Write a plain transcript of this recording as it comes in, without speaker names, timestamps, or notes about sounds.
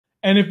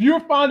And if you're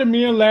finding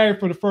me and Larry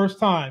for the first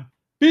time,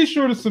 be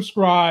sure to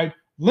subscribe.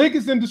 Link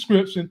is in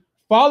description.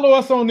 Follow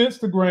us on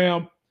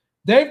Instagram.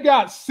 They've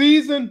got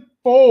season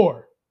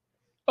 4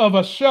 of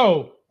a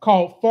show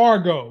called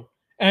Fargo.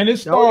 And it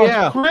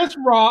stars Chris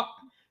Rock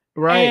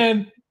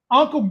and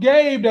Uncle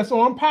Gabe that's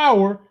on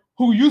Power,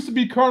 who used to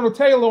be Colonel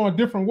Taylor on A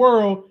Different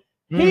World.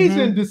 He's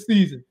in this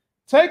season.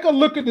 Take a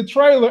look at the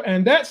trailer,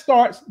 and that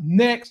starts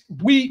next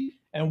week.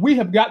 And we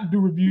have got to do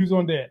reviews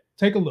on that.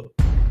 Take a look.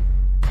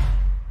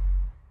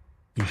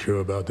 You sure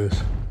about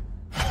this?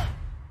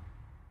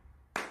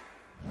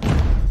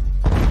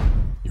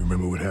 You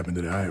remember what happened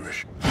to the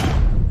Irish?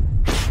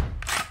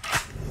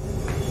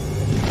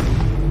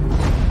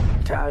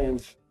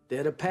 Italians,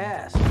 they're the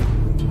past.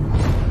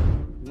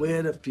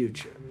 We're the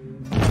future.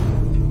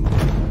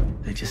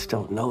 They just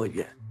don't know it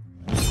yet.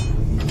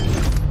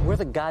 We're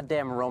the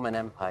goddamn Roman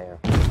Empire.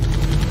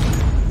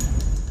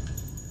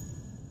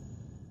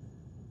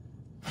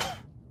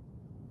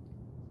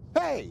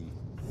 Hey!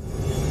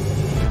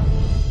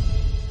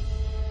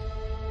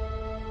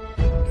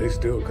 They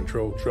still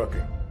control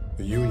trucking,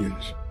 the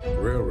unions, the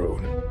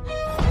railroad.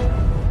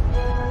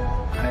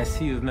 I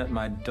see you've met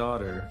my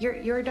daughter.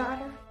 Your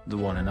daughter? The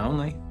one and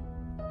only.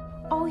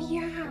 Oh,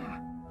 yeah.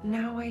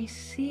 Now I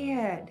see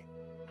it.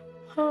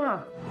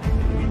 Huh.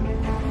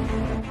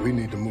 We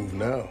need to move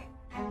now,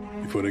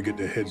 before they get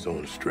their heads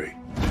on straight.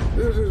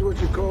 This is what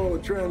you call a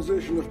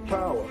transition of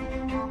power.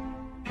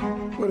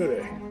 What are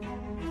they?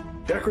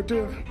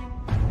 Decorative?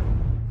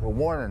 A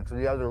warning to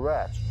the other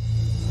rats.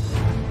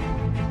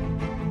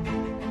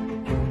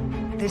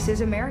 This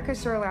is America,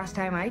 sir. Last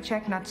time I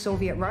checked, not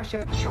Soviet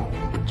Russia.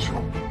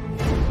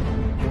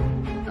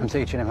 I'm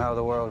teaching him how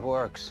the world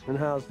works. And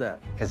how's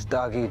that? It's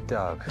dog eat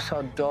dog. That's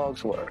how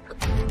dogs work.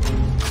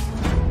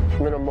 A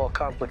little more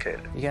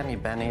complicated. You got any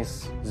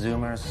bennies,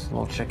 zoomers, a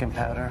little chicken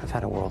powder? I've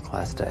had a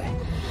world-class day.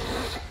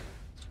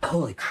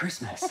 Holy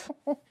Christmas.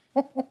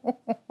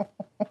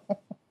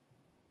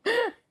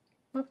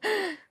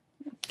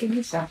 Give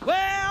me some.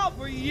 Well,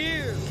 for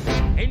years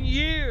and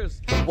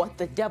years. What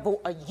the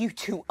devil are you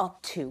two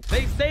up to?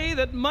 They say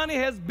that money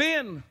has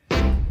been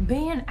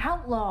Being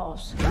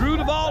outlaws. the root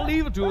of all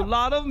evil to a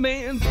lot of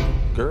men.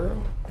 Girl,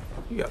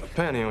 you got a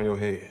panty on your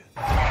head.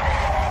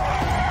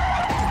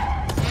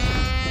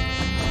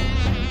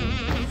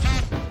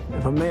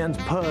 If a man's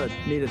pud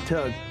need a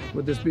tug,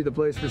 would this be the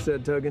place for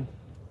said tugging?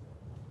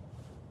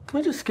 Can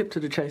we just skip to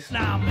the chase?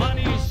 Now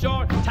money is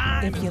short,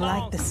 time If is you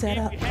long. like the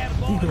setup, If you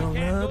have you're long,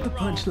 gonna love the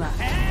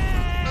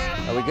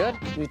punchline. Are we good?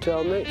 You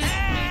tell me.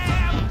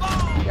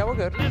 Yeah, we're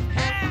good.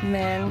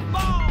 Men.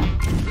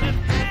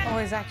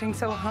 Always acting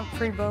so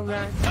Humphrey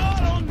Bogart. I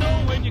don't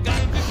know when you got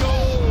to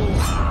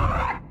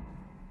go.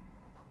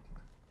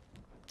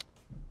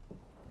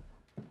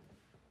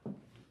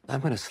 I'm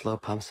gonna slow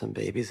pump some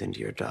babies into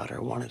your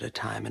daughter, one at a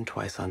time and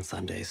twice on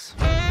Sundays.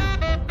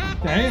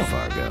 Damn.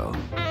 Fargo.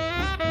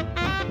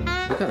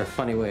 You got a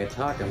funny way of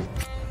talking.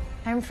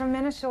 I'm from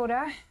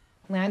Minnesota,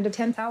 land of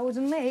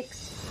 10,000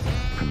 lakes.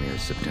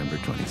 Premieres September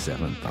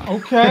 27th.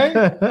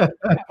 Okay.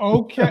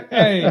 Okay.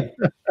 Hey.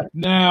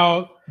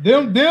 Now,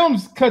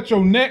 them's cut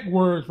your neck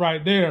words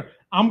right there.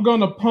 I'm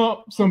gonna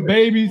pump some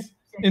babies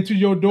into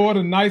your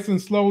daughter nice and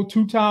slow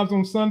 2 times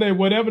on Sunday,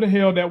 whatever the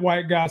hell that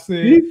white guy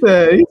said. He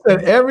said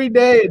every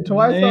day and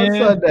twice on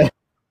Sunday.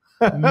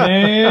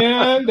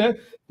 Man,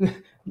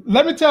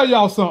 let me tell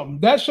y'all something.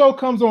 That show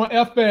comes on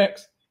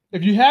FX.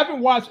 If you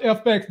haven't watched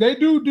FX, they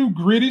do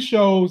gritty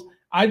shows.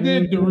 I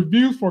did the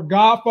review for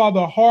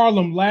Godfather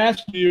Harlem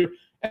last year,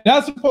 and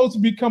that's supposed to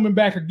be coming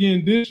back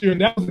again this year,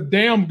 and that was a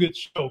damn good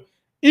show.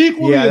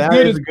 Equally as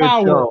good as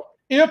Power,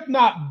 if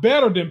not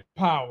better than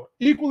Power.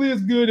 Equally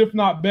as good, if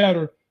not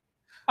better.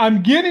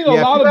 I'm getting a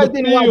lot of the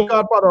didn't watch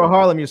Godfather of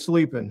Harlem, you're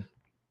sleeping.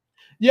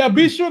 Yeah,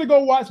 be sure to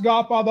go watch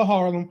Godfather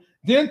Harlem.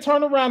 Then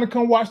turn around and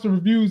come watch the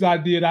reviews I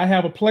did. I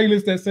have a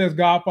playlist that says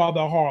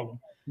Godfather Harlem.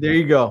 There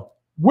you go.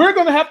 We're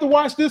going to have to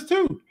watch this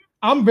too.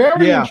 I'm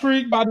very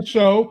intrigued by the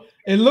show.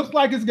 It looks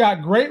like it's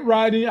got great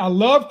writing. I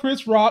love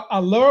Chris Rock. I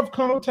love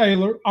Colonel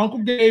Taylor, Uncle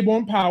Gabe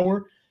on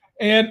Power.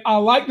 And I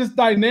like this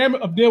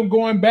dynamic of them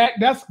going back.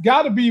 That's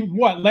got to be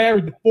what,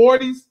 Larry, the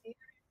 40s?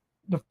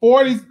 The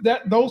 40s,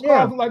 those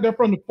cars look like they're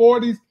from the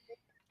 40s.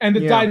 And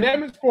the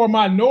dynamics for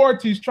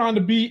minorities trying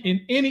to be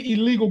in any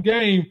illegal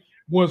game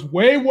was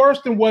way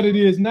worse than what it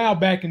is now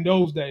back in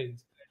those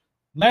days.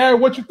 Larry,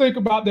 what you think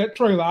about that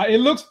trailer? It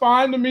looks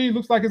fine to me. It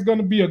looks like it's going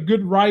to be a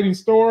good writing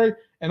story,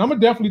 and I'm going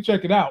to definitely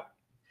check it out.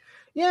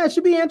 Yeah, it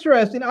should be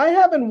interesting. I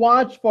haven't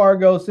watched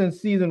Fargo since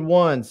season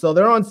 1, so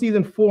they're on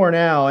season 4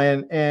 now,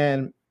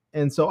 and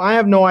so I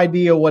have no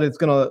idea what it's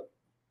going to,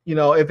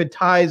 if it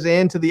ties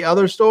into the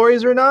other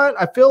stories or not.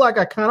 I feel like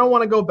I kind of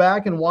want to go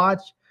back and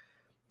watch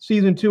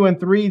season 2 and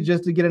 3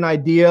 just to get an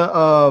idea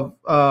of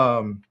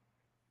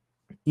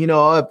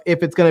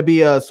if it's going to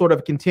be a sort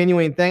of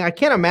continuing thing. I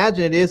can't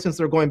imagine it is since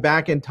they're going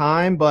back in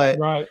time, but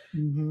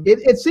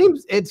it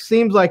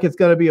seems like it's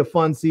going to be a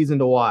fun season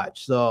to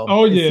watch. So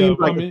it seems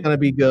like it's going to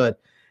be good.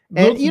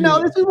 And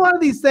this is one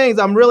of these things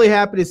I'm really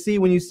happy to see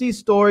when you see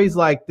stories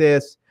like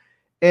this.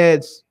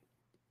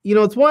 you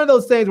know, it's one of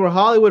those things where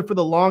Hollywood for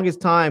the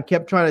longest time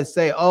kept trying to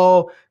say,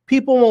 oh,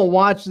 people won't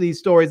watch these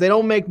stories. They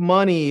don't make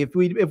money. If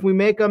we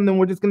make them,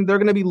 then they're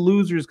gonna be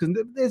losers, because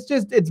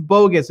it's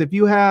bogus. If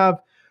you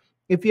have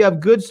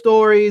good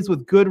stories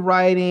with good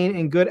writing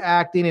and good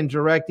acting and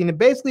directing, and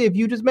basically if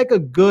you just make a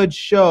good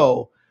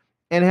show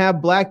and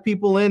have black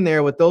people in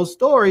there with those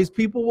stories,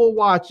 people will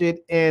watch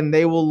it and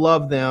they will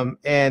love them,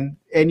 and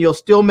you'll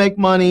still make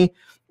money.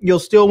 You'll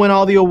still win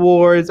all the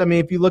awards. I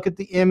mean, if you look at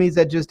the Emmys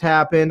that just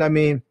happened, I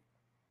mean,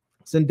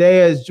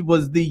 Zendaya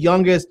was the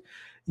youngest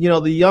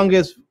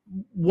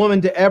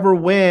woman to ever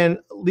win,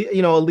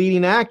 you know, a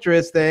leading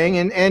actress thing,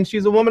 and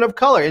she's a woman of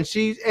color, and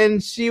she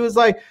was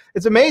like,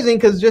 it's amazing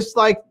because just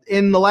like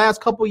in the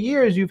last couple of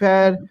years, you've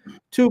had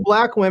 2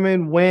 black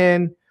women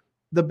win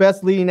the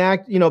best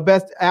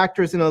best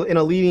actress in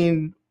a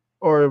leading,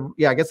 or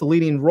I guess a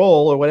leading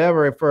role or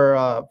whatever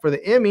for the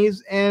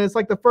Emmys, and it's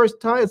like the first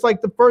time, it's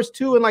like the first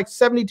 2 in like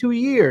 72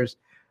 years.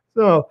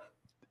 So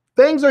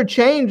things are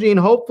changing,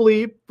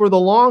 hopefully for the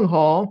long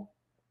haul.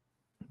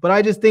 But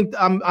I just think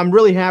I'm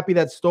really happy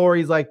that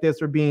stories like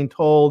this are being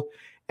told,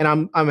 and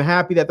I'm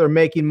happy that they're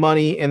making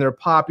money and they're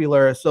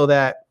popular so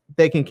that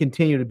they can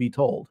continue to be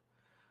told.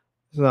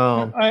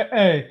 So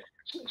hey,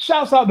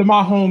 shouts out to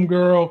my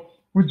homegirl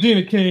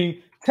Regina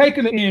King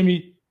taking the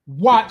Emmy,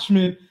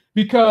 Watchmen,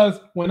 because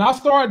when I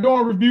started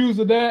doing reviews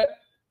of that,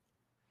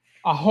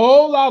 a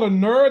whole lot of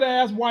nerd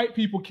ass white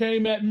people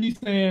came at me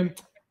saying,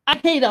 I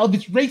hate all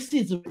this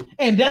racism,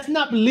 and that's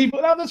not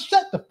believable. I was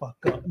shut the fuck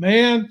up,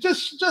 man.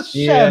 Just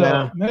shut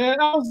up, man.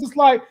 I was just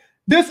like,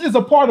 this is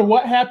a part of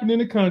what happened in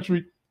the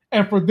country,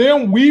 and for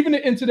them weaving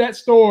it into that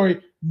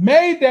story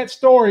made that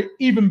story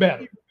even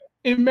better.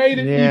 It made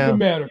it even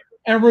better.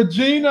 And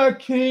Regina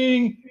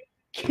King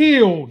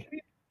killed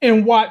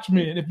in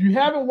Watchmen. If you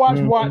haven't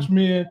watched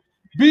Watchmen,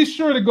 be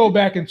sure to go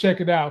back and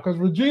check it out, because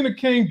Regina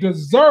King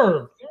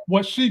deserved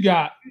what she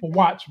got for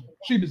Watchmen.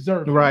 She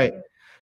deserved it. Right.